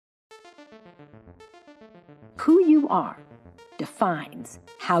Who you are defines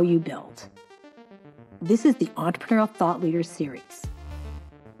how you build. This is the Entrepreneurial Thought Leaders Series,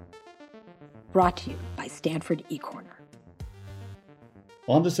 brought to you by Stanford eCorner.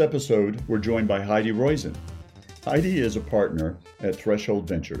 On this episode, we're joined by Heidi Roizen. Heidi is a partner at Threshold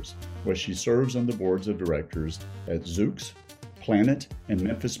Ventures, where she serves on the boards of directors at Zoox, Planet, and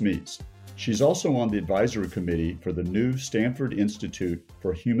Memphis Meats. She's also on the advisory committee for the new Stanford Institute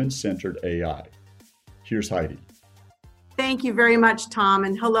for Human-Centered AI. Here's Heidi. Thank you very much, Tom,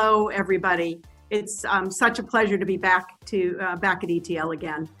 and hello, everybody. It's such a pleasure to be back at ETL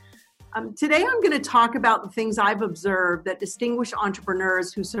again. Today, I'm going to talk about the things I've observed that distinguish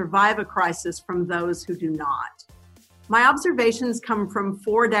entrepreneurs who survive a crisis from those who do not. My observations come from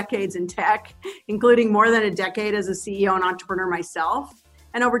 4 decades in tech, including more than a decade as a CEO and entrepreneur myself,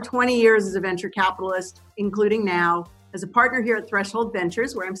 and over 20 years as a venture capitalist, including now as a partner here at Threshold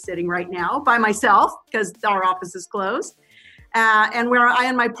Ventures, where I'm sitting right now by myself because our office is closed, and where I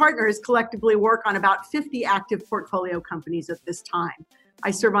and my partners collectively work on about 50 active portfolio companies at this time.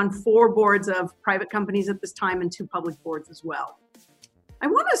 I serve on 4 boards of private companies at this time and 2 public boards as well. I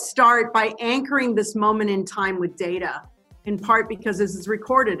want to start by anchoring this moment in time with data, in part because this is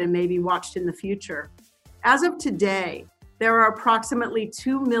recorded and may be watched in the future. As of today, there are approximately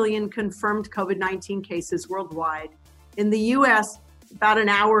 2 million confirmed COVID-19 cases worldwide. In the US, about an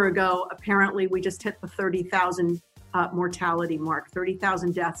hour ago, apparently we just hit the 30,000 mortality mark,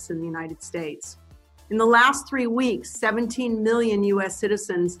 30,000 deaths in the United States. In the last 3 weeks, 17 million US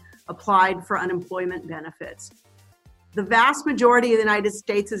citizens applied for unemployment benefits. The vast majority of the United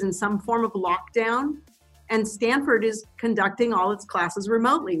States is in some form of lockdown, and Stanford is conducting all its classes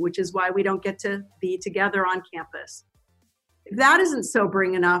remotely, which is why we don't get to be together on campus. If that isn't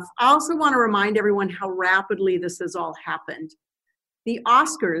sobering enough, I also want to remind everyone how rapidly this has all happened. The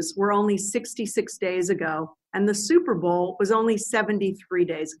Oscars were only 66 days ago, and the Super Bowl was only 73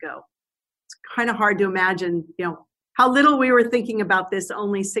 days ago. It's kind of hard to imagine, how little we were thinking about this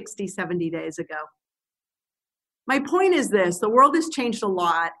only 60, 70 days ago. My point is this: the world has changed a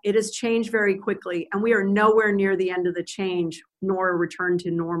lot. It has changed very quickly, and we are nowhere near the end of the change, nor a return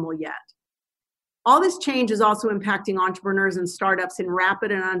to normal yet. All this change is also impacting entrepreneurs and startups in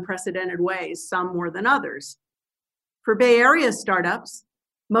rapid and unprecedented ways, some more than others. For Bay Area startups,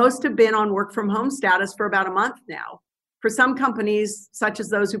 most have been on work from home status for about a month now. For some companies, such as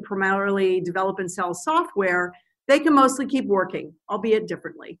those who primarily develop and sell software, they can mostly keep working, albeit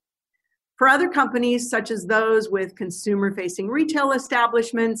differently. For other companies, such as those with consumer-facing retail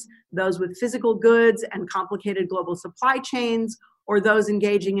establishments, those with physical goods and complicated global supply chains, or those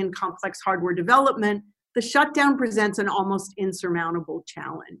engaging in complex hardware development, the shutdown presents an almost insurmountable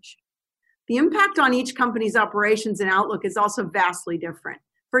challenge. The impact on each company's operations and outlook is also vastly different.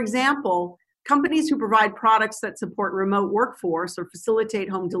 For example, companies who provide products that support remote workforce or facilitate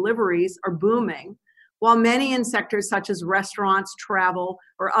home deliveries are booming, while many in sectors such as restaurants, travel,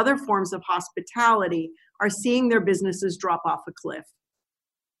 or other forms of hospitality are seeing their businesses drop off a cliff.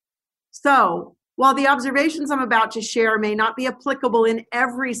 So, while the observations I'm about to share may not be applicable in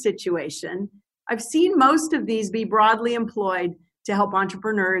every situation, I've seen most of these be broadly employed to help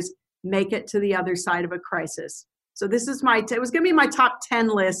entrepreneurs make it to the other side of a crisis. So this is it was going to be my top 10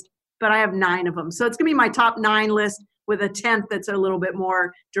 list, but I have 9 of them. So it's going to be my top 9 list with a 10th that's a little bit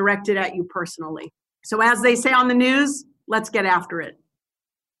more directed at you personally. So as they say on the news, let's get after it.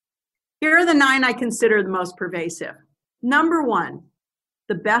 Here are the 9 I consider the most pervasive. Number 1,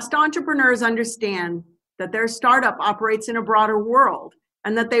 the best entrepreneurs understand that their startup operates in a broader world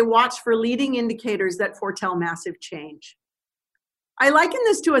and that they watch for leading indicators that foretell massive change. I liken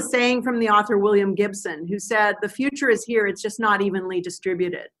this to a saying from the author William Gibson, who said, "The future is here, it's just not evenly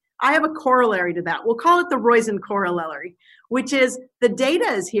distributed." I have a corollary to that. We'll call it the Roizen corollary, which is the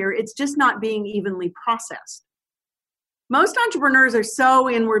data is here, it's just not being evenly processed. Most entrepreneurs are so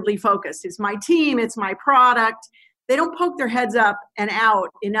inwardly focused. It's my team, it's my product. They don't poke their heads up and out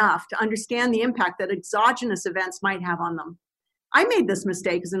enough to understand the impact that exogenous events might have on them. I made this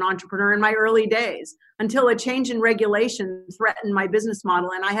mistake as an entrepreneur in my early days until a change in regulation threatened my business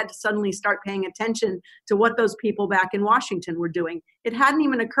model and I had to suddenly start paying attention to what those people back in Washington were doing. It hadn't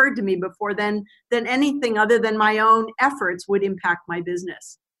even occurred to me before then that anything other than my own efforts would impact my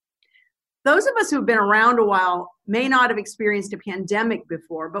business. Those of us who've been around a while may not have experienced a pandemic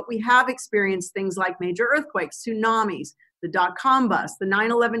before, but we have experienced things like major earthquakes, tsunamis, the dot-com bust, the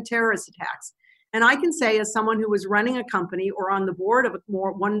 9/11 terrorist attacks. And I can say, as someone who was running a company or on the board of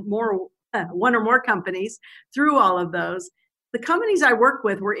one or more companies through all of those, the companies I worked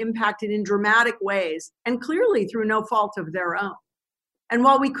with were impacted in dramatic ways and clearly through no fault of their own. And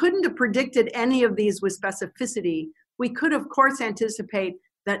while we couldn't have predicted any of these with specificity, we could, of course, anticipate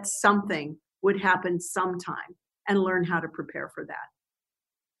that something would happen sometime and learn how to prepare for that.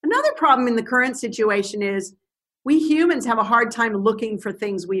 Another problem in the current situation is we humans have a hard time looking for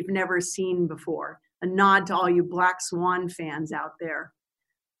things we've never seen before. A nod to all you Black Swan fans out there.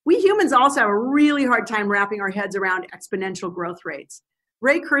 We humans also have a really hard time wrapping our heads around exponential growth rates.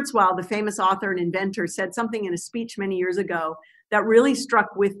 Ray Kurzweil, the famous author and inventor, said something in a speech many years ago that really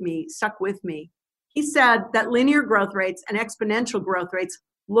stuck with me. He said that linear growth rates and exponential growth rates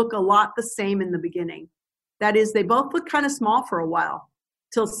look a lot the same in the beginning. That is, they both look kind of small for a while,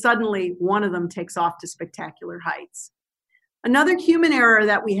 till suddenly one of them takes off to spectacular heights. Another human error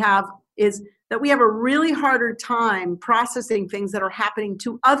that we have is that we have a really harder time processing things that are happening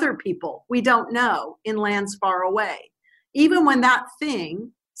to other people we don't know in lands far away, even when that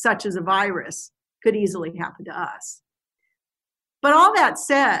thing, such as a virus, could easily happen to us. But all that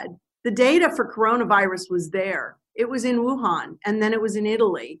said, the data for coronavirus was there. It was in Wuhan, and then it was in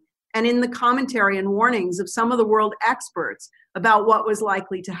Italy, and in the commentary and warnings of some of the world experts about what was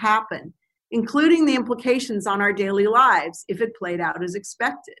likely to happen, including the implications on our daily lives if it played out as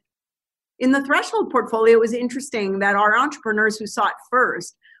expected. In the Threshold portfolio, it was interesting that our entrepreneurs who saw it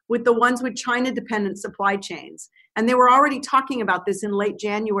first with the ones with China-dependent supply chains, and they were already talking about this in late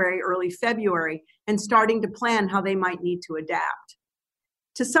January, early February, and starting to plan how they might need to adapt.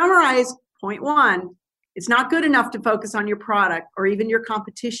 To summarize, point one, it's not good enough to focus on your product or even your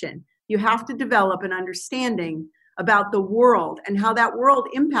competition. You have to develop an understanding about the world and how that world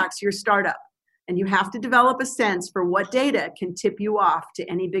impacts your startup. And you have to develop a sense for what data can tip you off to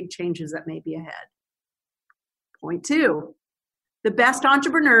any big changes that may be ahead. Point two, the best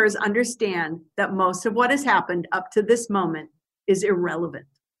entrepreneurs understand that most of what has happened up to this moment is irrelevant.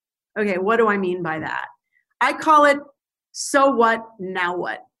 Okay, what do I mean by that? I call it, so what, now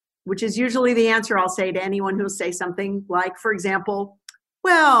what? Which is usually the answer I'll say to anyone who'll say something like, for example,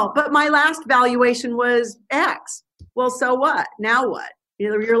 well, but my last valuation was X. Well, so what? Now what?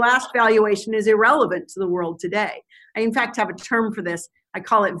 Your last valuation is irrelevant to the world today. I, in fact, have a term for this. I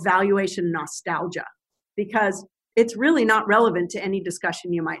call it valuation nostalgia, because it's really not relevant to any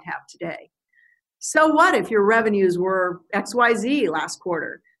discussion you might have today. So what if your revenues were XYZ last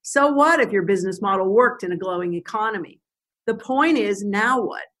quarter? So what if your business model worked in a glowing economy? The point is, now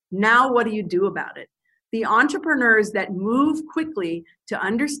what? Now what do you do about it? The entrepreneurs that move quickly to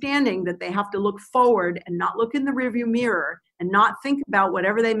understanding that they have to look forward and not look in the rearview mirror and not think about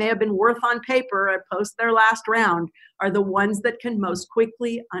whatever they may have been worth on paper at post their last round are the ones that can most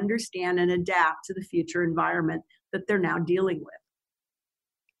quickly understand and adapt to the future environment that they're now dealing with.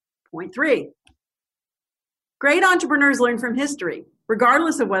 Point three, great entrepreneurs learn from history,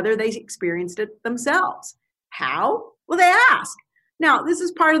 regardless of whether they experienced it themselves. How? Well, they ask. Now, this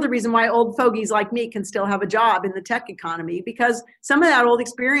is part of the reason why old fogies like me can still have a job in the tech economy, because some of that old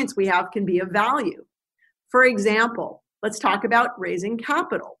experience we have can be of value. For example, let's talk about raising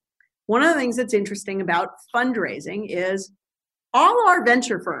capital. One of the things that's interesting about fundraising is all our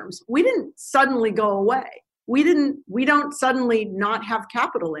venture firms, we didn't suddenly go away. We don't suddenly not have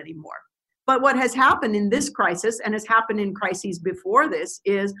capital anymore. But what has happened in this crisis, and has happened in crises before this,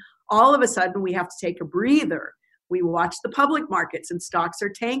 is all of a sudden we have to take a breather. We watch the public markets and stocks are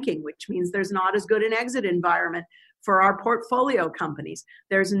tanking, which means there's not as good an exit environment for our portfolio companies.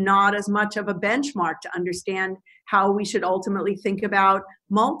 There's not as much of a benchmark to understand how we should ultimately think about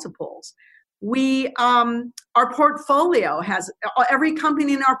multiples. Our portfolio has, every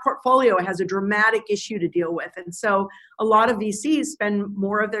company in our portfolio has a dramatic issue to deal with. And so a lot of VCs spend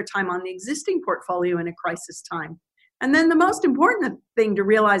more of their time on the existing portfolio in a crisis time. And then the most important thing to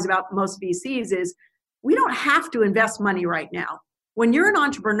realize about most VCs is we don't have to invest money right now. When you're an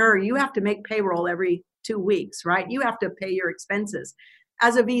entrepreneur, you have to make payroll every 2 weeks, right? You have to pay your expenses.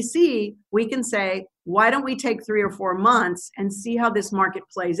 As a VC, we can say, why don't we take 3 or 4 months and see how this market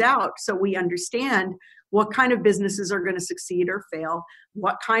plays out so we understand what kind of businesses are going to succeed or fail,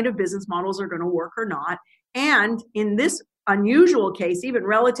 what kind of business models are going to work or not. And in this unusual case, even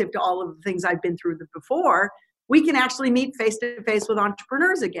relative to all of the things I've been through before, we can actually meet face-to-face with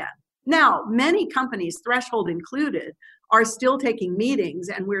entrepreneurs again. Now, many companies, Threshold included, are still taking meetings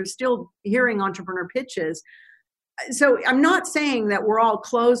and we're still hearing entrepreneur pitches. So I'm not saying that we're all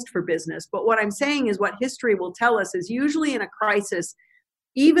closed for business, but what I'm saying is what history will tell us is usually in a crisis,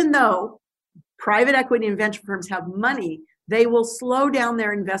 even though private equity and venture firms have money, they will slow down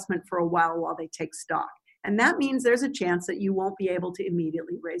their investment for a while they take stock. And that means there's a chance that you won't be able to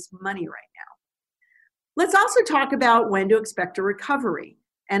immediately raise money right now. Let's also talk about when to expect a recovery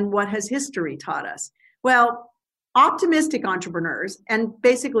and what has history taught us. Well, Optimistic entrepreneurs, and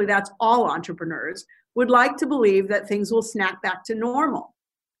basically that's all entrepreneurs, would like to believe that things will snap back to normal,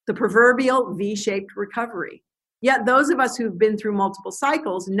 the proverbial V-shaped recovery. Yet those of us who've been through multiple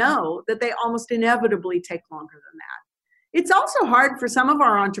cycles know that they almost inevitably take longer than that. It's also hard for some of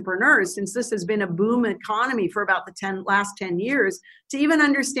our entrepreneurs, since this has been a boom economy for about the last 10 years, to even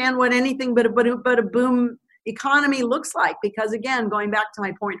understand what anything but a boom economy looks like. Because again, going back to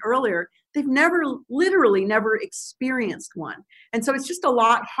my point earlier, they've literally never experienced one. And so it's just a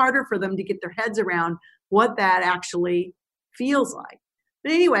lot harder for them to get their heads around what that actually feels like.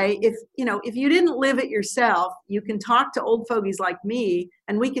 But anyway, if you didn't live it yourself, you can talk to old fogies like me,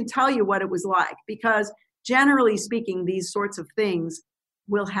 and we can tell you what it was like, because generally speaking, these sorts of things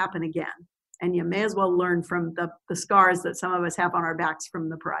will happen again. And you may as well learn from the scars that some of us have on our backs from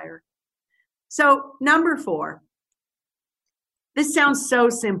the prior. So number 4, this sounds so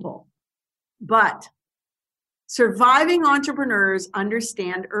simple, but surviving entrepreneurs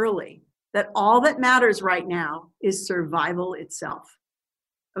understand early that all that matters right now is survival itself.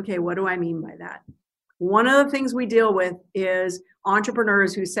 Okay, what do I mean by that? One of the things we deal with is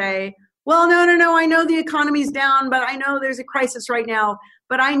entrepreneurs who say, well, no, I know the economy's down, but I know there's a crisis right now,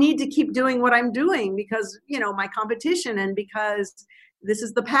 but I need to keep doing what I'm doing because, my competition, and because this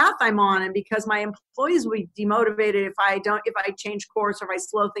is the path I'm on, and because my employees will be demotivated if I change course, or if I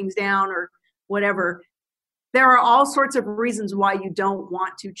slow things down, or whatever. There are all sorts of reasons why you don't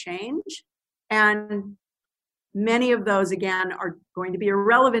want to change. And many of those, again, are going to be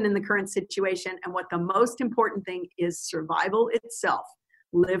irrelevant in the current situation. And what the most important thing is survival itself.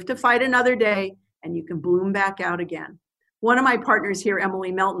 Live to fight another day, and you can bloom back out again. One of my partners here, Emily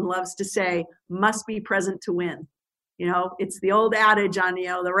Melton, loves to say, must be present to win. It's the old adage on,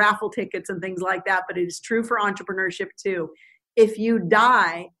 the raffle tickets and things like that, but it is true for entrepreneurship too. If you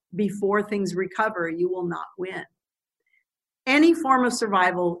die before things recover, you will not win. Any form of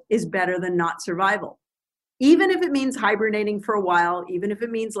survival is better than not survival. Even if it means hibernating for a while, even if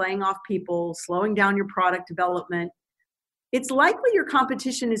it means laying off people, slowing down your product development, it's likely your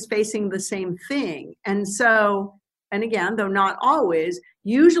competition is facing the same thing. And again, though not always,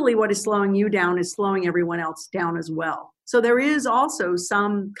 usually what is slowing you down is slowing everyone else down as well. So there is also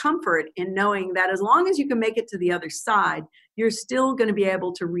some comfort in knowing that as long as you can make it to the other side, you're still going to be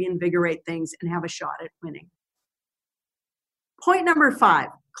able to reinvigorate things and have a shot at winning. Point number 5,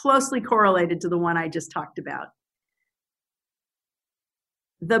 closely correlated to the one I just talked about.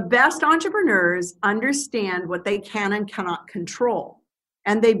 The best entrepreneurs understand what they can and cannot control,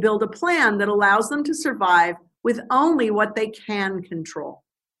 and they build a plan that allows them to survive with only what they can control.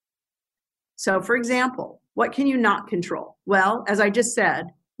 So, for example, what can you not control? Well, as I just said,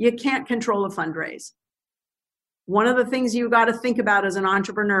 you can't control a fundraise. One of the things you got to think about as an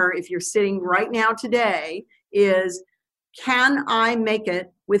entrepreneur, if you're sitting right now today, is, can I make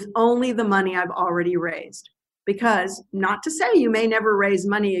it with only the money I've already raised? Because, not to say you may never raise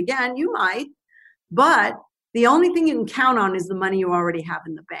money again, you might, but the only thing you can count on is the money you already have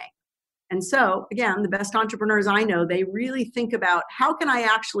in the bank. And so, again, the best entrepreneurs I know, they really think about, how can I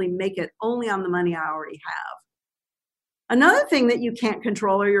actually make it only on the money I already have? Another thing that you can't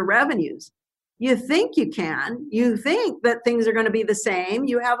control are your revenues. You think you can. You think that things are going to be the same.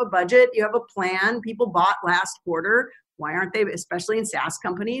 You have a budget. You have a plan. People bought last quarter. Why aren't they, especially in SaaS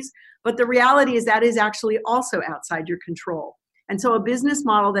companies? But the reality is that is actually also outside your control. And so a business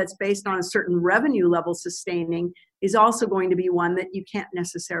model that's based on a certain revenue level sustaining is also going to be one that you can't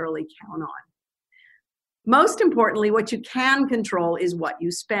necessarily count on. Most importantly, what you can control is what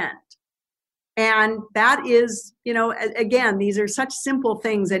you spend. And that is, again, these are such simple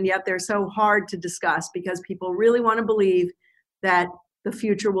things, and yet they're so hard to discuss because people really want to believe that the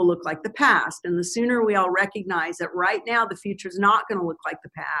future will look like the past. And the sooner we all recognize that right now the future is not going to look like the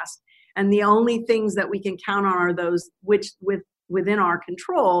past, and the only things that we can count on are those which within our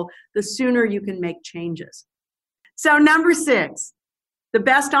control, the sooner you can make changes. So number 6, the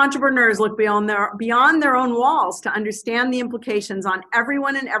best entrepreneurs look beyond their own walls to understand the implications on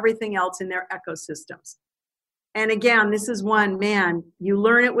everyone and everything else in their ecosystems. And again, this is one, man, you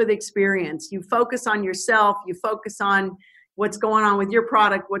learn it with experience. You focus on yourself. You focus on what's going on with your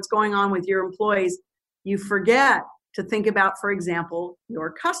product, what's going on with your employees. You forget to think about, for example,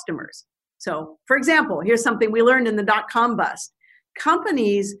 your customers. So, for example, here's something we learned in the dot-com bust.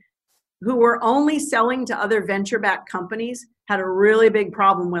 Companies who were only selling to other venture-backed companies had a really big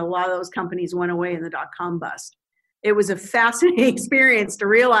problem when a lot of those companies went away in the dot-com bust. It was a fascinating experience to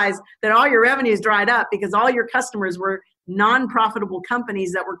realize that all your revenues dried up because all your customers were non-profitable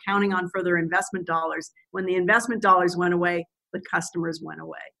companies that were counting on further investment dollars. When the investment dollars went away, the customers went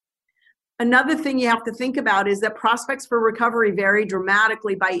away. Another thing you have to think about is that prospects for recovery vary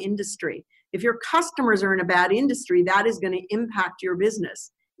dramatically by industry. If your customers are in a bad industry, that is going to impact your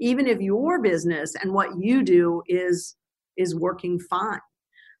business, even if your business and what you do is working fine.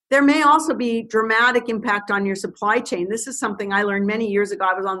 There may also be dramatic impact on your supply chain. This is something I learned many years ago.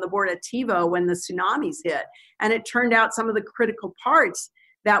 I was on the board at TiVo when the tsunamis hit, and it turned out some of the critical parts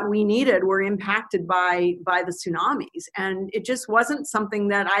that we needed were impacted by the tsunamis. And it just wasn't something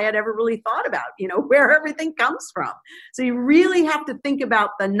that I had ever really thought about, where everything comes from. So you really have to think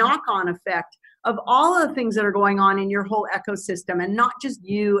about the knock-on effect of all of the things that are going on in your whole ecosystem, and not just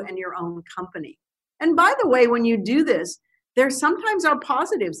you and your own company. And by the way, when you do this, there sometimes are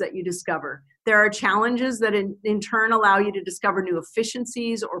positives that you discover. There are challenges that in turn allow you to discover new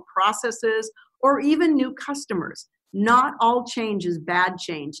efficiencies or processes or even new customers. Not all change is bad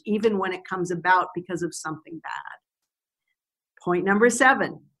change, even when it comes about because of something bad. Point number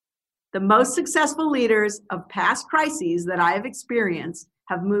 7, the most successful leaders of past crises that I have experienced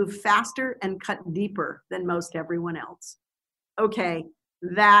have moved faster and cut deeper than most everyone else. Okay,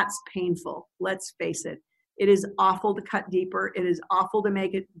 that's painful. Let's face it. It is awful to cut deeper. It is awful to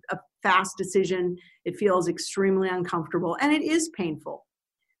make it a fast decision. It feels extremely uncomfortable, and it is painful.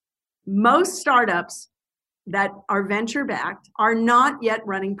 Most startups that are venture-backed are not yet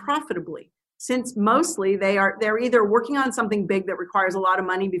running profitably, since mostly they're either working on something big that requires a lot of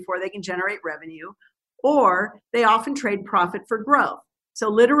money before they can generate revenue, or they often trade profit for growth. So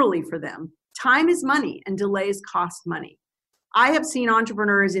literally for them, time is money and delays cost money. I have seen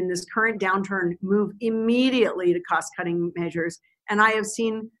entrepreneurs in this current downturn move immediately to cost-cutting measures, and I have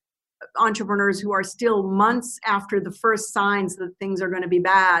seen entrepreneurs who are still months after the first signs that things are going to be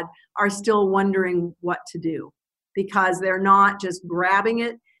bad are still wondering what to do, because they're not just grabbing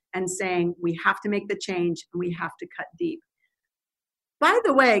it and saying, we have to make the change and we have to cut deep. By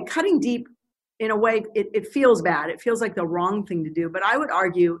the way, cutting deep, in a way, it feels bad. It feels like the wrong thing to do. But I would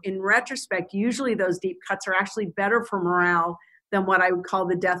argue, in retrospect, usually those deep cuts are actually better for morale than what I would call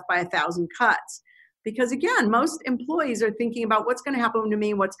the death by 1,000 cuts. Because again, most employees are thinking about what's going to happen to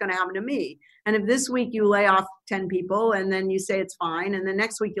me, what's going to happen to me. And if this week you lay off 10 people and then you say it's fine, and the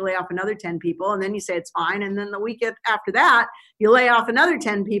next week you lay off another 10 people and then you say it's fine, and then the week after that you lay off another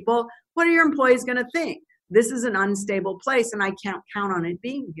 10 people, what are your employees going to think? This is an unstable place and I can't count on it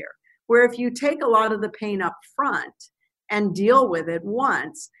being here. Where if you take a lot of the pain up front and deal with it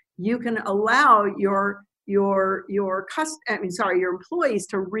once, you can allow your employees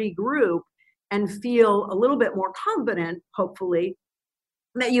to regroup and feel a little bit more confident, hopefully,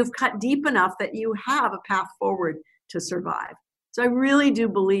 that you've cut deep enough that you have a path forward to survive. So I really do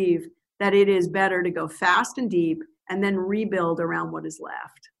believe that it is better to go fast and deep and then rebuild around what is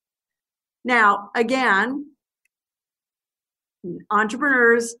left. Now, again,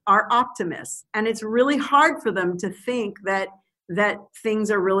 entrepreneurs are optimists, and it's really hard for them to think that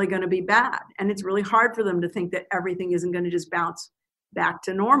things are really going to be bad. And it's really hard for them to think that everything isn't going to just bounce back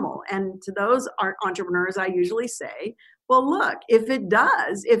to normal. And to those entrepreneurs, I usually say, well, look, if it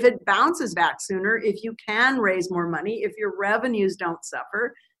bounces back sooner, if you can raise more money, if your revenues don't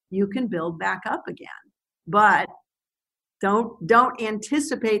suffer, you can build back up again. But don't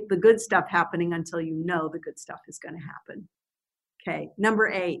anticipate the good stuff happening until you know the good stuff is going to happen. Okay, number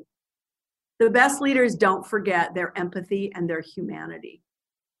 8, the best leaders don't forget their empathy and their humanity.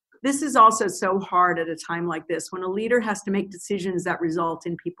 This is also so hard at a time like this, when a leader has to make decisions that result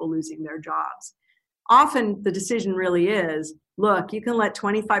in people losing their jobs. Often the decision really is, look, you can let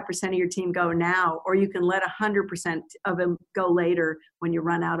 25% of your team go now, or you can let 100% of them go later when you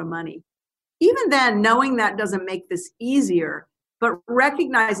run out of money. Even then, knowing that doesn't make this easier, but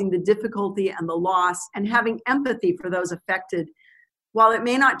recognizing the difficulty and the loss and having empathy for those affected, while it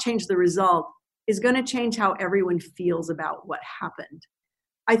may not change the result, is going to change how everyone feels about what happened.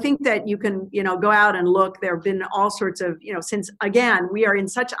 I think that you can, go out and look. There have been all sorts of, since, again, we are in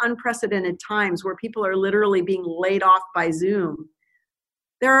such unprecedented times where people are literally being laid off by Zoom.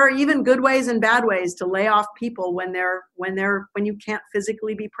 There are even good ways and bad ways to lay off people when you can't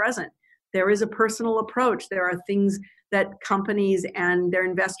physically be present. There is a personal approach. There are things that companies and their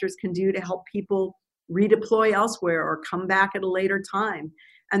investors can do to help people redeploy elsewhere or come back at a later time.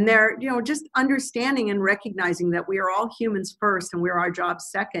 And they're, just understanding and recognizing that we are all humans first and we're our jobs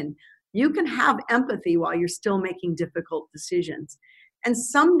second. You can have empathy while you're still making difficult decisions. And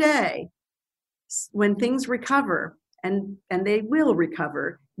someday, when things recover, and they will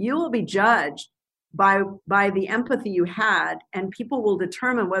recover, you will be judged by the empathy you had, and people will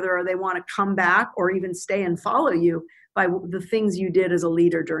determine whether they want to come back or even stay and follow you by the things you did as a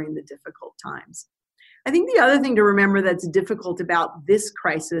leader during the difficult times. I think the other thing to remember that's difficult about this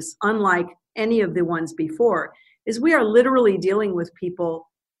crisis, unlike any of the ones before, is we are literally dealing with people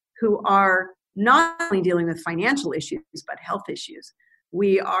who are not only dealing with financial issues, but health issues.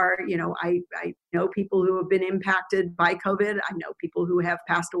 We are, I know people who have been impacted by COVID. I know people who have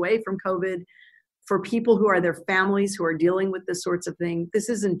passed away from COVID. For people who are their families who are dealing with this sorts of thing, this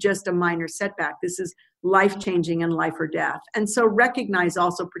isn't just a minor setback. This is life-changing and life or death. And so recognize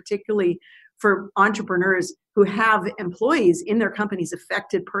also, particularly for entrepreneurs who have employees in their companies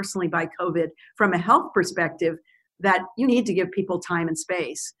affected personally by COVID from a health perspective, that you need to give people time and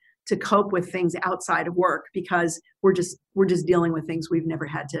space to cope with things outside of work, because we're just dealing with things we've never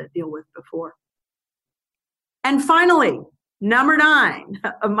had to deal with before. And finally, number 9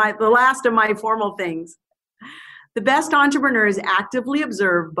 the last of my formal things. The best entrepreneurs actively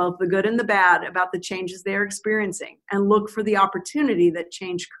observe both the good and the bad about the changes they are experiencing and look for the opportunity that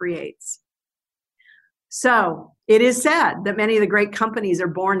change creates. So it is sad that many of the great companies are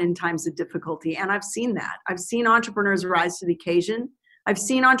born in times of difficulty, and I've seen that. I've seen entrepreneurs rise to the occasion. I've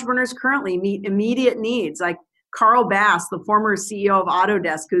seen entrepreneurs currently meet immediate needs, like Carl Bass, the former CEO of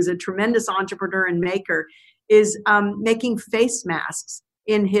Autodesk, who's a tremendous entrepreneur and maker, is making face masks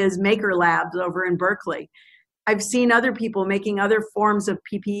in his maker labs over in Berkeley. I've seen other people making other forms of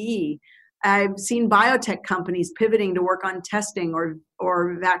PPE. I've seen biotech companies pivoting to work on testing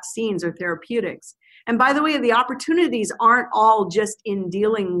or vaccines or therapeutics. And by the way, the opportunities aren't all just in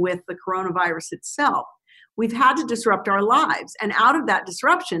dealing with the coronavirus itself. We've had to disrupt our lives. And out of that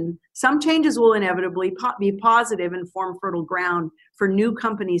disruption, some changes will inevitably be positive and form fertile ground for new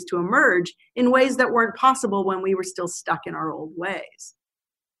companies to emerge in ways that weren't possible when we were still stuck in our old ways.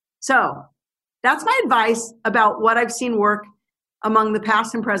 So that's my advice about what I've seen work among the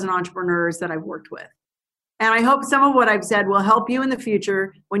past and present entrepreneurs that I've worked with. And I hope some of what I've said will help you in the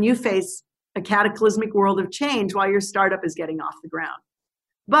future when you face a cataclysmic world of change while your startup is getting off the ground.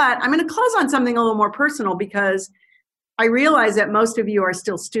 But I'm going to close on something a little more personal, because I realize that most of you are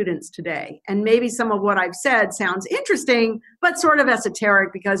still students today. And maybe some of what I've said sounds interesting, but sort of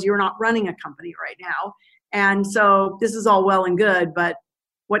esoteric because you're not running a company right now. And so this is all well and good, but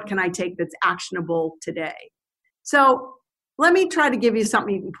what can I take that's actionable today? So let me try to give you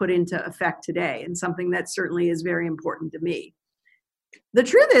something you can put into effect today, and something that certainly is very important to me. The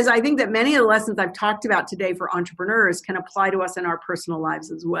truth is, I think that many of the lessons I've talked about today for entrepreneurs can apply to us in our personal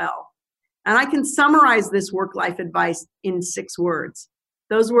lives as well. And I can summarize this work-life advice in 6 words.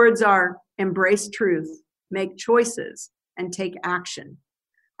 Those words are: embrace truth, make choices, and take action.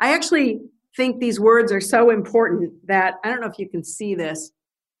 I actually think these words are so important that, I don't know if you can see this,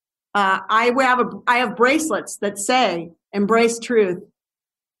 I have bracelets that say, embrace truth,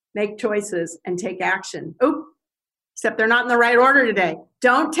 make choices, and take action. Oop. Except they're not in the right order today.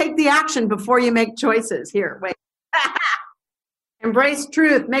 Don't take the action before you make choices. Here, wait. Embrace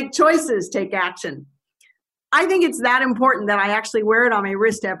truth, make choices, take action. I think it's that important that I actually wear it on my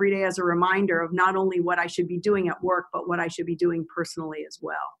wrist every day as a reminder of not only what I should be doing at work, but what I should be doing personally as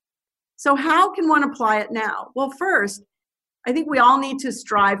well. So how can one apply it now? Well, first, I think we all need to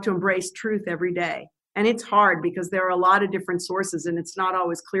strive to embrace truth every day. And it's hard because there are a lot of different sources and it's not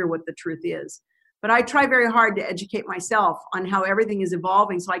always clear what the truth is. But I try very hard to educate myself on how everything is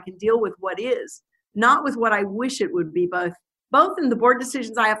evolving so I can deal with what is, not with what I wish it would be, both in the board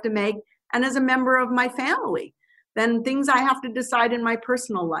decisions I have to make and as a member of my family, then things I have to decide in my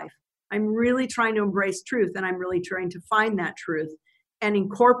personal life. I'm really trying to embrace truth, and I'm really trying to find that truth and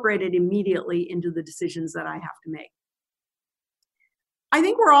incorporate it immediately into the decisions that I have to make. I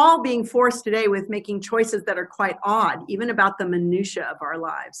think we're all being forced today with making choices that are quite odd, even about the minutiae of our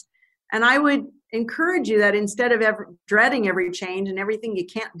lives. And I would encourage you that instead of dreading every change and everything you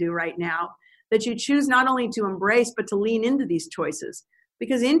can't do right now, that you choose not only to embrace, but to lean into these choices.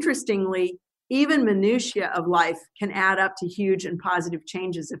 Because interestingly, even minutiae of life can add up to huge and positive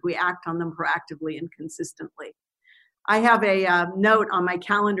changes if we act on them proactively and consistently. I have a note on my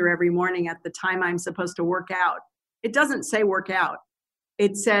calendar every morning at the time I'm supposed to work out. It doesn't say work out.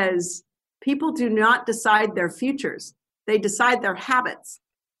 It says, people do not decide their futures. They decide their habits.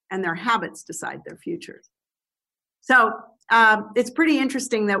 And their habits decide their futures. So it's pretty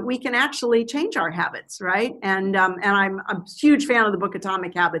interesting that we can actually change our habits, right? And I'm a huge fan of the book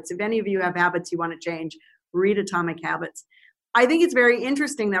Atomic Habits. If any of you have habits you want to change, read Atomic Habits. I think it's very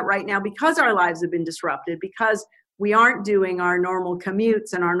interesting that right now, because our lives have been disrupted, because we aren't doing our normal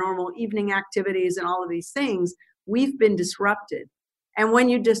commutes and our normal evening activities and all of these things, we've been disrupted. And when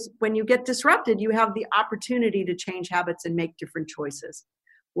you get disrupted, you have the opportunity to change habits and make different choices.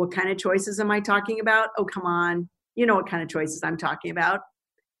 What kind of choices am I talking about? Oh, come on. You know what kind of choices I'm talking about.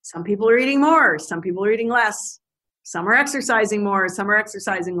 Some people are eating more, some people are eating less. Some are exercising more, some are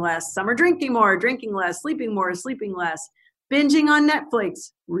exercising less. Some are drinking more, drinking less, sleeping more, sleeping less. Binging on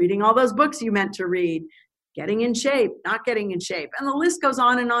Netflix, reading all those books you meant to read, getting in shape, not getting in shape. And the list goes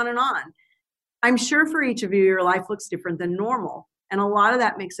on and on and on. I'm sure for each of you, your life looks different than normal. And a lot of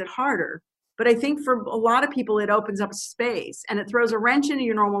that makes it harder. But I think for a lot of people, it opens up space and it throws a wrench into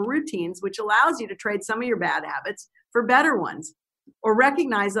your normal routines, which allows you to trade some of your bad habits for better ones. Or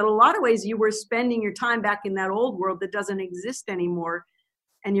recognize that a lot of ways you were spending your time back in that old world that doesn't exist anymore.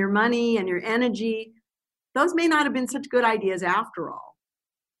 And your money and your energy, those may not have been such good ideas after all.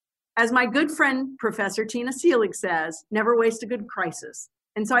 As my good friend, Professor Tina Seelig says, never waste a good crisis.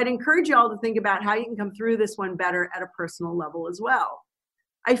 And so I'd encourage you all to think about how you can come through this one better at a personal level as well.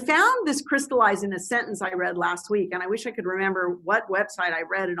 I found this crystallized in a sentence I read last week, and I wish I could remember what website I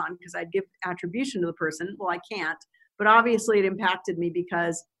read it on because I'd give attribution to the person. Well, I can't, but obviously it impacted me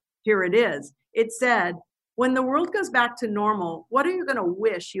because here it is. It said, when the world goes back to normal, what are you going to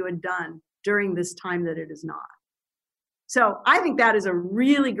wish you had done during this time that it is not? So I think that is a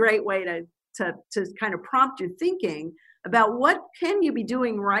really great way to kind of prompt your thinking about what can you be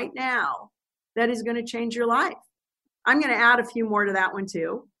doing right now that is going to change your life. I'm going to add a few more to that one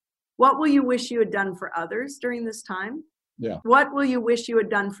too. What will you wish you had done for others during this time? Yeah. What will you wish you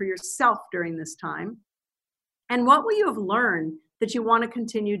had done for yourself during this time? And what will you have learned that you want to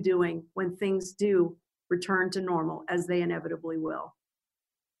continue doing when things do return to normal, as they inevitably will?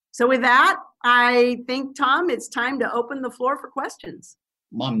 So with that, I think, Tom, it's time to open the floor for questions.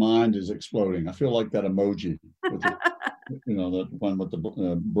 My mind is exploding. I feel like that emoji, with the, that one with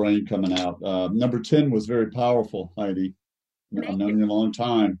the brain coming out. Number 10 was very powerful, Heidi. I've known you a long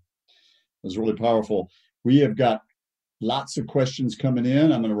time. It was really powerful. We have got lots of questions coming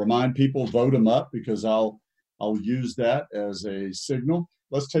in. I'm going to remind people, vote them up, because I'll use that as a signal.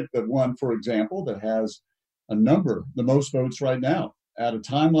 Let's take the one, for example, that has the most votes right now. At a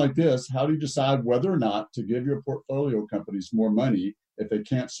time like this, how do you decide whether or not to give your portfolio companies more money if they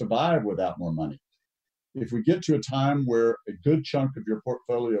can't survive without more money? If we get to a time where a good chunk of your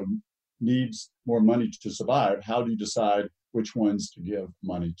portfolio needs more money to survive, how do you decide which ones to give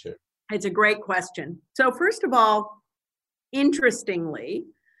money to? It's a great question. So first of all, interestingly,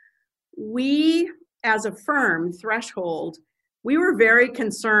 we as a firm, Threshold, we were very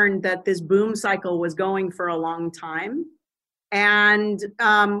concerned that this boom cycle was going for a long time. And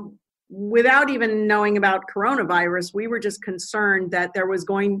without even knowing about coronavirus, we were just concerned that there was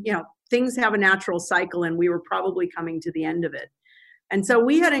things have a natural cycle and we were probably coming to the end of it. And so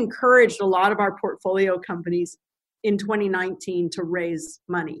we had encouraged a lot of our portfolio companies in 2019 to raise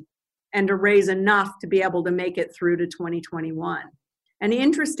money and to raise enough to be able to make it through to 2021. And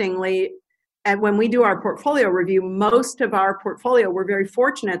interestingly, when we do our portfolio review, most of our portfolio, we're very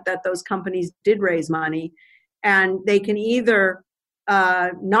fortunate that those companies did raise money, and they can either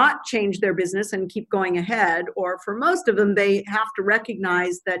not change their business and keep going ahead, or for most of them, they have to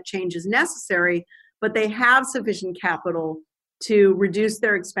recognize that change is necessary, but they have sufficient capital to reduce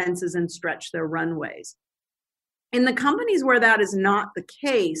their expenses and stretch their runways. In the companies where that is not the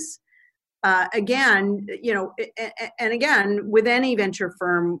case, again, with any venture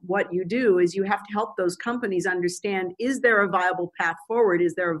firm, what you do is you have to help those companies understand, is there a viable path forward?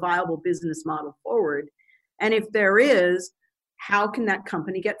 Is there a viable business model forward? And if there is, how can that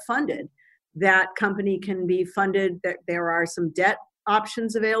company get funded? That company can be funded. There are some debt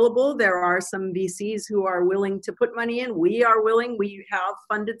options available. There are some VCs who are willing to put money in. We are willing. We have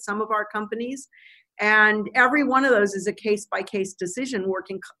funded some of our companies. And every one of those is a case-by-case decision,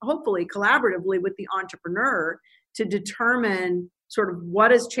 working hopefully collaboratively with the entrepreneur to determine sort of what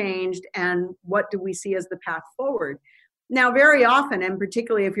has changed and what do we see as the path forward. Now, very often, and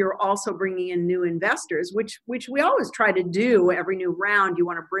particularly if you're also bringing in new investors, which we always try to do every new round, you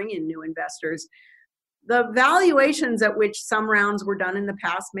want to bring in new investors, the valuations at which some rounds were done in the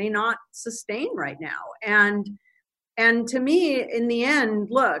past may not sustain right now. And to me, in the end,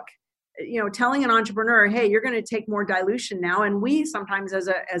 look, telling an entrepreneur, hey, you're going to take more dilution now, and we sometimes as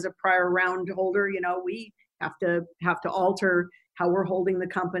a prior round holder, we have to alter how we're holding the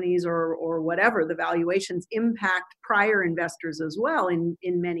companies or whatever. The valuations impact prior investors as well in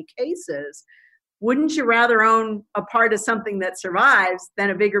many cases. Wouldn't you rather own a part of something that survives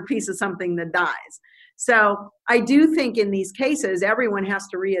than a bigger piece of something that dies? So I do think in these cases, everyone has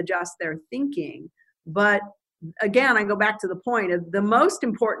to readjust their thinking. But again, I go back to the point of the most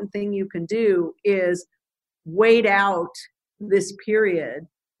important thing you can do is wait out this period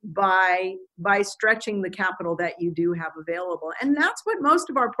by stretching the capital that you do have available. And that's what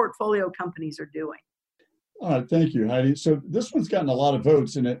most of our portfolio companies are doing. All right, thank you, Heidi. So this one's gotten a lot of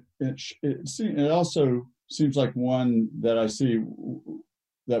votes, and it also seems like one that I see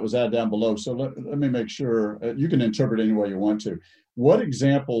that was added down below. So let me make sure you can interpret any way you want to. What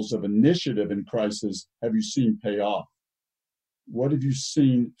examples of initiative in crisis have you seen pay off? What have you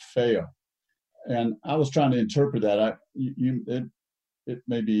seen fail? And I was trying to interpret that. It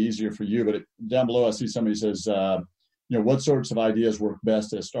may be easier for you, but down below I see somebody says, what sorts of ideas work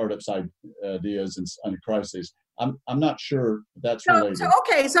best as startups ideas in crises? I'm not sure that's related.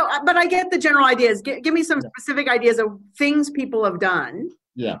 But I get the general ideas. Give me some specific ideas of things people have done.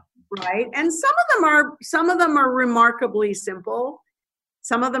 Yeah. Right. And some of them are remarkably simple.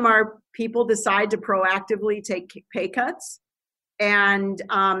 Some of them are people decide to proactively take pay cuts and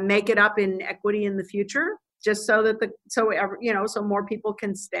make it up in equity in the future, just so that so more people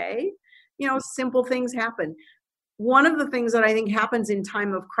can stay. Simple things happen. One of the things that I think happens in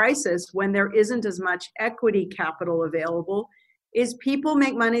time of crisis when there isn't as much equity capital available is people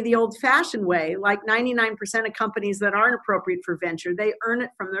make money the old-fashioned way. Like 99% of companies that aren't appropriate for venture, they earn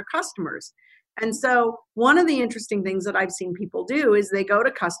it from their customers. And so one of the interesting things that I've seen people do is they go to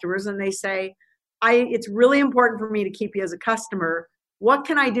customers and they say, it's really important for me to keep you as a customer. What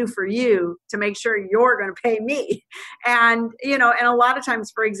can I do for you to make sure you're going to pay me? And, and a lot of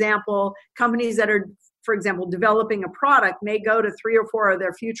times, for example, companies that are, for example, developing a product may go to 3 or 4 of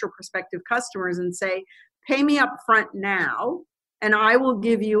their future prospective customers and say, pay me up front now, and I will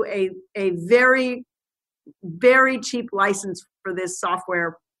give you a very, very cheap license for this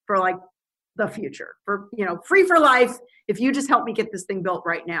software for like the future, for, free for life, if you just help me get this thing built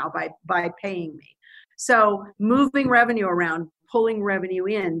right now by paying me. So moving revenue around, pulling revenue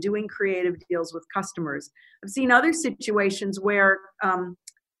in, doing creative deals with customers. I've seen other situations where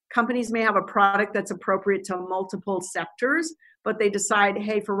companies may have a product that's appropriate to multiple sectors, but they decide,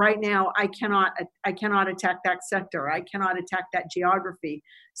 hey, for right now, I cannot attack that sector. I cannot attack that geography.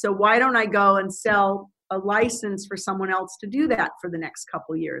 So why don't I go and sell a license for someone else to do that for the next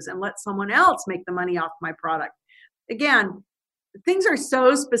couple of years and let someone else make the money off my product? Again, things are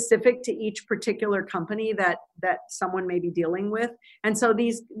so specific to each particular company that someone may be dealing with. And so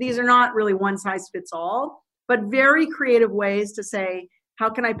these are not really one size fits all, but very creative ways to say, how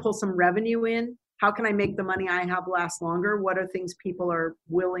can I pull some revenue in? How can I make the money I have last longer? What are things people are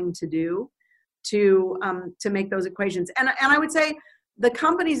willing to do to make those equations? And I would say the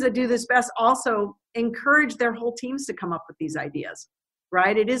companies that do this best also encourage their whole teams to come up with these ideas,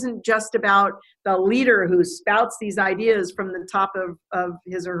 right? It isn't just about the leader who spouts these ideas from the top of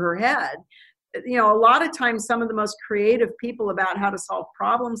his or her head. A lot of times some of the most creative people about how to solve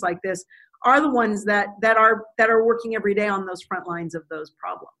problems like this are the ones that are working every day on those front lines of those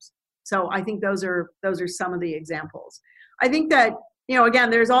problems. So I think those are some of the examples. I think that, again,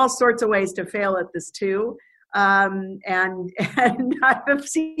 there's all sorts of ways to fail at this too. And I've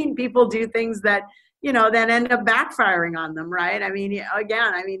seen people do things that, that end up backfiring on them, right? I mean,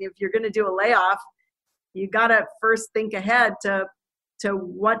 if you're going to do a layoff, you got to first think ahead to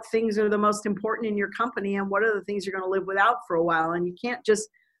what things are the most important in your company and what are the things you're going to live without for a while. And you can't just,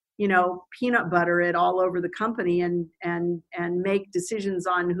 peanut butter it all over the company and make decisions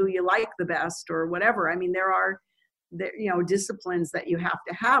on who you like the best or whatever. I mean, there are disciplines that you have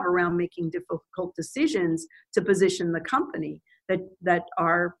to have around making difficult decisions to position the company that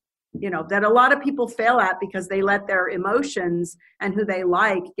are, that a lot of people fail at because they let their emotions and who they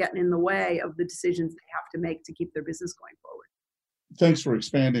like get in the way of the decisions they have to make to keep their business going forward. Thanks for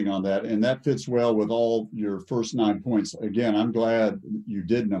expanding on that. And that fits well with all your first 9 points. Again, I'm glad you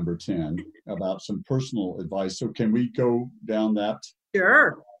did number 10 about some personal advice. So can we go down that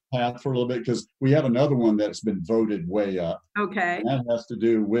path for a little bit? Because we have another one that's been voted way up. Okay. And that has to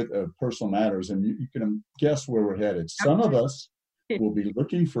do with personal matters. And you can guess where we're headed. Some of us will be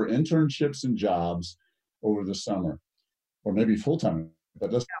looking for internships and jobs over the summer, or maybe full-time.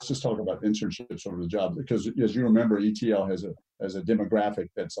 But let's just talk about internships over the jobs, because as you remember, ETL has a demographic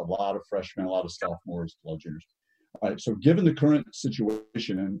that's a lot of freshmen, a lot of sophomores, a lot of juniors. All right, so given the current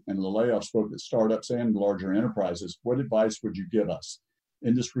situation and the layoffs both at startups and larger enterprises, what advice would you give us?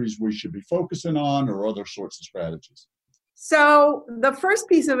 Industries we should be focusing on or other sorts of strategies? So the first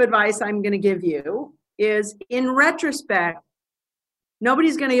piece of advice I'm going to give you is, in retrospect,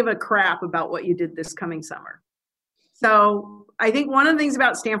 nobody's going to give a crap about what you did this coming summer. So I think one of the things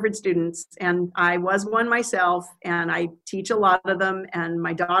about Stanford students, and I was one myself, and I teach a lot of them, and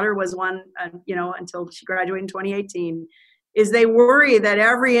my daughter was one, until she graduated in 2018, is they worry that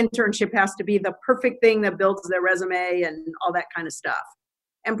every internship has to be the perfect thing that builds their resume and all that kind of stuff.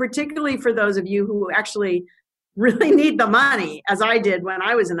 And particularly for those of you who actually really need the money, as I did when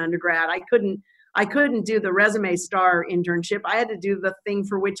I was an undergrad, I couldn't I couldn't do the resume star internship. I had to do the thing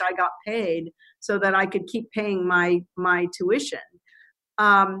for which I got paid so that I could keep paying my tuition.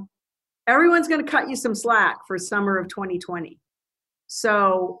 Everyone's going to cut you some slack for summer of 2020.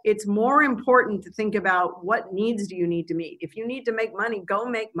 So it's more important to think about what needs do you need to meet. If you need to make money, go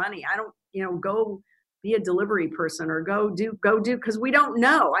make money. I don't, go be a delivery person or go do, because we don't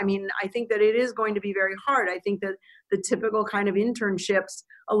know. I mean, I think that it is going to be very hard. I think that the typical kind of internships,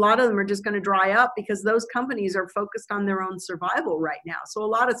 a lot of them are just going to dry up because those companies are focused on their own survival right now. So a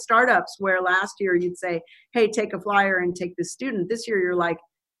lot of startups where last year you'd say, hey, take a flyer and take this student. This year you're like,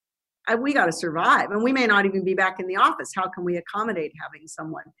 we got to survive, and we may not even be back in the office. How can we accommodate having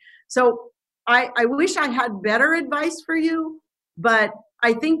someone? So I wish I had better advice for you, but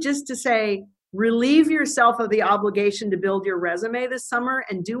I think just to say, relieve yourself of the obligation to build your resume this summer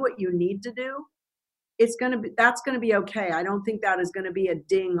and do what you need to do. That's going to be okay. I don't think that is going to be a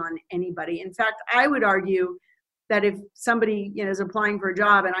ding on anybody. In fact, I would argue that if somebody is applying for a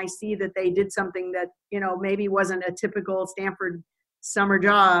job and I see that they did something that maybe wasn't a typical Stanford summer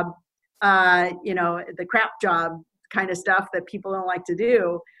job, the crap job kind of stuff that people don't like to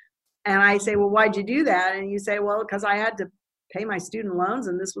do. And I say, well, why'd you do that? And you say, well, because I had to pay my student loans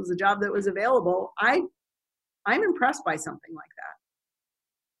and this was the job that was available. I'm impressed by something like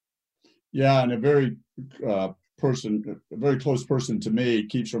that. Yeah, and a very close person to me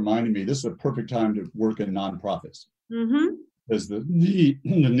keeps reminding me this is a perfect time to work in nonprofits. Mm-hmm. Because the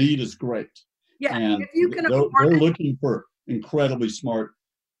need is great. Yeah, and if you can afford they're looking for incredibly smart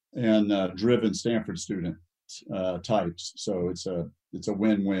and driven Stanford student types. So it's a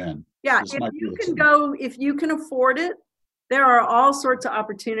win-win. Yeah, if you can afford it, there are all sorts of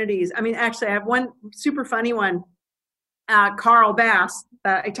opportunities. I mean, actually, I have one super funny one. Carl Bass,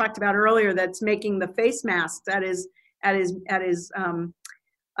 that I talked about earlier, that's making the face masks at his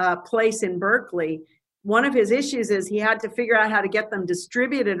place in Berkeley. One of his issues is he had to figure out how to get them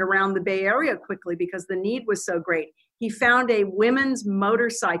distributed around the Bay Area quickly because the need was so great. He found a women's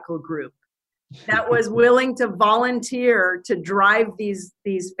motorcycle group that was willing to volunteer to drive these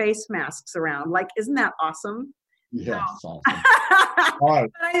face masks around. Like, isn't that awesome? Yes, awesome. All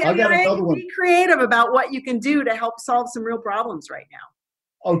right, I got another one. Be creative about what you can do to help solve some real problems right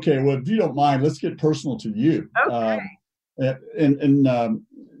now. Okay, well, if you don't mind, let's get personal to you. Okay. And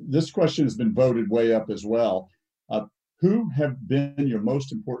this question has been voted way up as well. Who have been your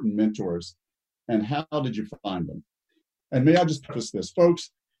most important mentors, and how did you find them? And may I just preface this,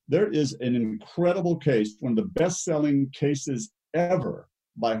 folks, there is an incredible case, one of the best-selling cases ever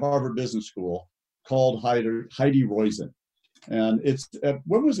by Harvard Business School, called Heidi Roizen. And it's,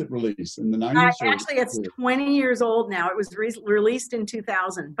 when was it released? In the 90s? Actually, it's 20 years old now. It was released in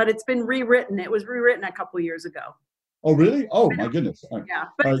 2000, but it's been rewritten. It was rewritten a couple of years ago. Oh, really? Oh, my goodness. Yeah,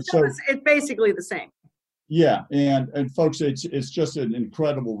 but it's basically the same. Yeah, and folks, it's just an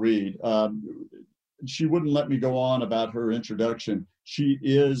incredible read. She wouldn't let me go on about her introduction. She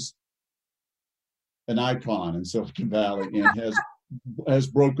is an icon in Silicon Valley and has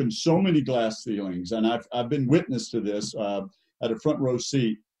broken so many glass ceilings. And I've been witness to this at a front row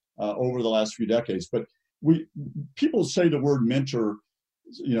seat over the last few decades. But people say the word mentor,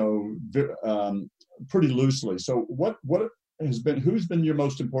 pretty loosely. So who's been your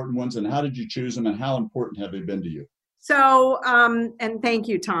most important ones, and how did you choose them, and how important have they been to you? So, and thank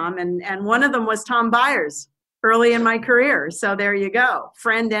you, Tom. And one of them was Tom Byers early in my career. So there you go,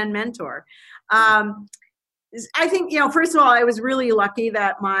 friend and mentor. I think, first of all, I was really lucky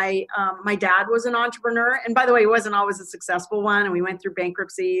that my dad was an entrepreneur. And by the way, he wasn't always a successful one. And we went through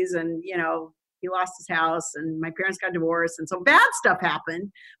bankruptcies and, he lost his house and my parents got divorced. And so bad stuff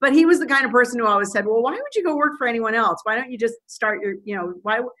happened. But he was the kind of person who always said, well, why would you go work for anyone else? Why don't you just start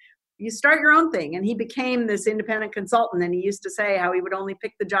you start your own thing? And he became this independent consultant. And he used to say how he would only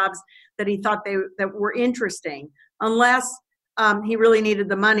pick the jobs that he thought that were interesting, unless he really needed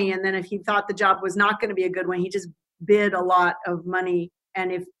the money. And then if he thought the job was not going to be a good one, he just bid a lot of money.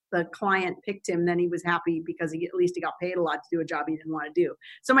 And if the client picked him, then he was happy because at least he got paid a lot to do a job he didn't want to do.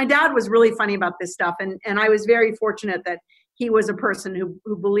 So my dad was really funny about this stuff. And I was very fortunate that he was a person who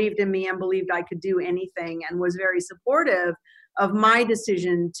believed in me and believed I could do anything, and was very supportive of my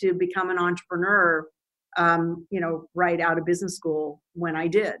decision to become an entrepreneur, right out of business school when I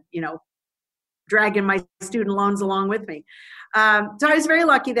did, dragging my student loans along with me. So I was very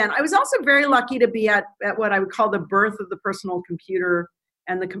lucky then. I was also very lucky to be at what I would call the birth of the personal computer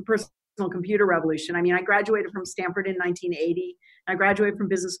and the personal computer revolution. I mean, I graduated from Stanford in 1980. I graduated from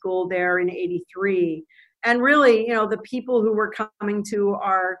business school there in 83. And really, the people who were coming to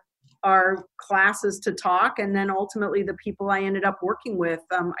our our classes to talk, and then ultimately the people I ended up working with.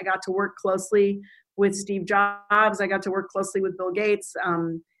 I got to work closely with Steve Jobs. I got to work closely with Bill Gates.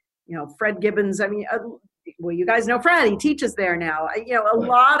 Fred Gibbons. I mean, well, you guys know Fred. He teaches there now. A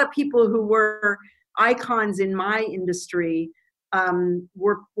lot of people who were icons in my industry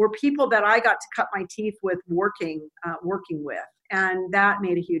were people that I got to cut my teeth with working with. And that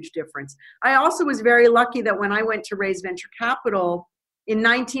made a huge difference. I also was very lucky that when I went to raise venture capital in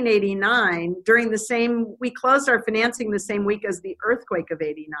 1989, we closed our financing the same week as the earthquake of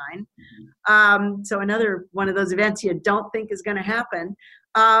 '89. So another one of those events you don't think is going to happen.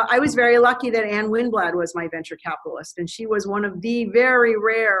 I was very lucky that Ann Winblad was my venture capitalist, and she was one of the very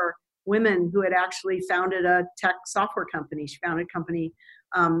rare women who had actually founded a tech software company. She founded a company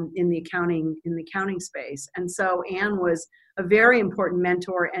in the accounting space. And so Anne was a very important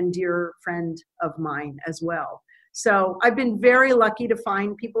mentor and dear friend of mine as well. So I've been very lucky to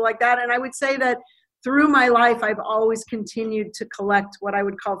find people like that. And I would say that through my life, I've always continued to collect what I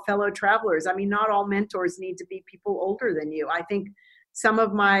would call fellow travelers. I mean, not all mentors need to be people older than you. I think some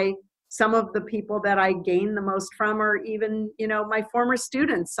of the people that I gain the most from are even, my former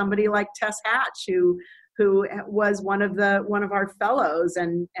students, somebody like Tess Hatch, who was one of our fellows,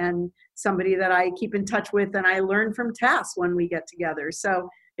 and somebody that I keep in touch with, and I learn from Tess when we get together. So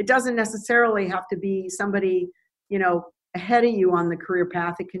it doesn't necessarily have to be somebody, ahead of you on the career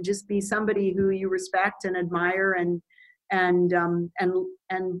path. It can just be somebody who you respect and admire and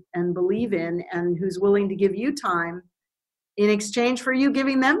believe in, and who's willing to give you time in exchange for you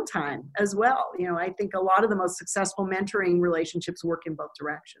giving them time as well. I think a lot of the most successful mentoring relationships work in both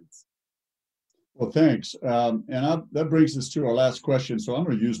directions. Well, thanks. That brings us to our last question. So I'm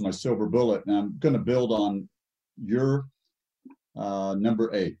going to use my silver bullet, and I'm going to build on your number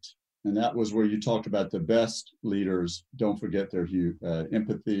 8. And that was where you talked about the best leaders don't forget their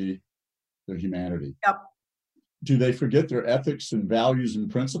empathy, their humanity. Yep. Do they forget their ethics and values and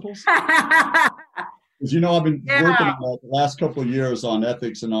principles? Because I've been working on the last couple of years on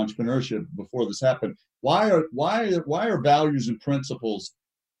ethics and entrepreneurship before this happened. Why are values and principles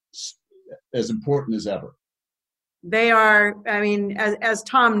as important as ever? They are. I mean, as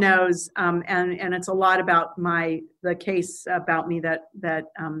Tom knows, and it's a lot about the case about me that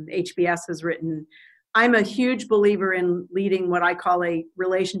HBS has written. I'm a huge believer in leading what I call a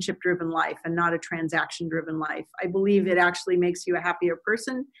relationship-driven life and not a transaction-driven life. I believe it actually makes you a happier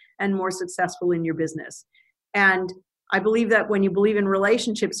person and more successful in your business. And I believe that when you believe in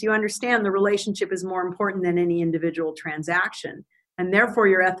relationships, you understand the relationship is more important than any individual transaction. And therefore,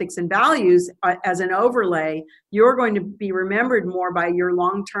 your ethics and values, as an overlay, you're going to be remembered more by your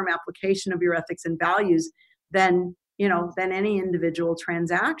long-term application of your ethics and values than any individual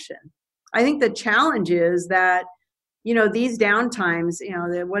transaction. I think the challenge is that, these downtimes,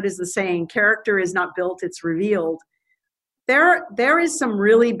 what is the saying? Character is not built, it's revealed. There is some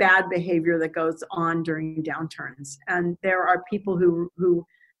really bad behavior that goes on during downturns. And there are people who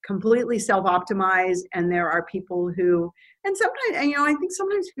completely self-optimize, and there are people who, and sometimes, I think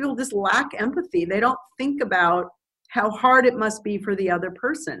sometimes people just lack empathy. They don't think about how hard it must be for the other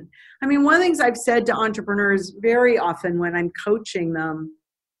person. I mean, one of the things I've said to entrepreneurs very often when I'm coaching them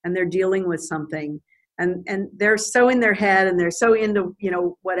and they're dealing with something, and they're so in their head and they're so into,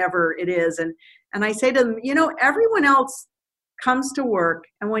 whatever it is. And I say to them, everyone else comes to work,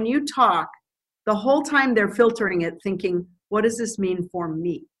 and when you talk, the whole time they're filtering it, thinking, what does this mean for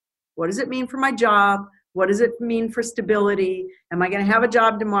me? What does it mean for my job? What does it mean for stability? Am I going to have a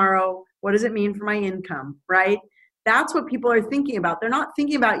job tomorrow? What does it mean for my income, right? That's what people are thinking about. They're not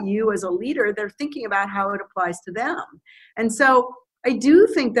thinking about you as a leader. They're thinking about how it applies to them. And so I do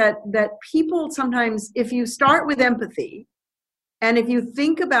think that people sometimes, if you start with empathy, and if you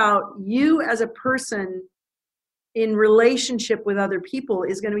think about you as a person in relationship with other people,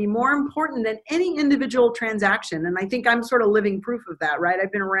 is going to be more important than any individual transaction. And I think I'm sort of living proof of that, right?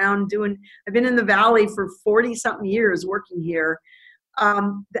 I've been in the Valley for 40 something years working here.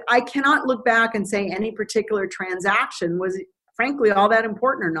 I cannot look back and say any particular transaction was frankly all that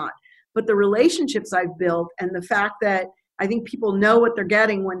important or not. But the relationships I've built, and the fact that I think people know what they're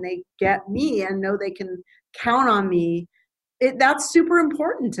getting when they get me and know they can count on me, that's super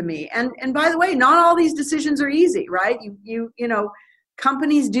important to me. And by the way, not all these decisions are easy, right?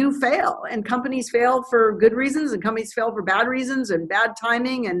 Companies do fail, and companies fail for good reasons, and companies fail for bad reasons, and bad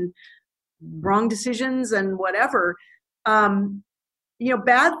timing and wrong decisions and whatever.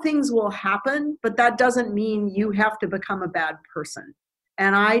 Bad things will happen, but that doesn't mean you have to become a bad person.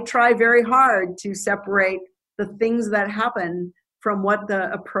 And I try very hard to separate the things that happen from what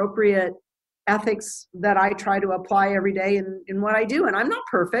the appropriate ethics that I try to apply every day in what I do. And I'm not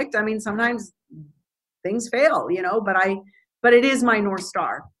perfect. I mean, sometimes things fail, but it is my North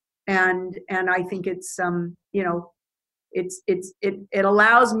Star. And I think it's, it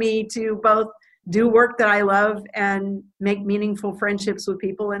allows me to both do work that I love and make meaningful friendships with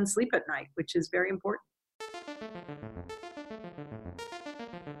people and sleep at night, which is very important.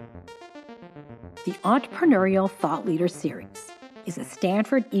 The Entrepreneurial Thought Leader Series is a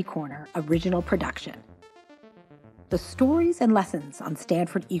Stanford eCorner original production. The stories and lessons on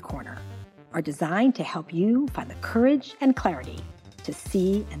Stanford eCorner are designed to help you find the courage and clarity to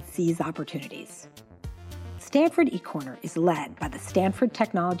see and seize opportunities. Stanford eCorner is led by the Stanford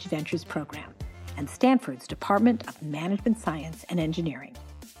Technology Ventures Program and Stanford's Department of Management Science and Engineering.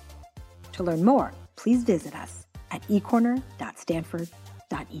 To learn more, please visit us at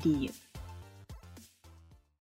ecorner.stanford.edu.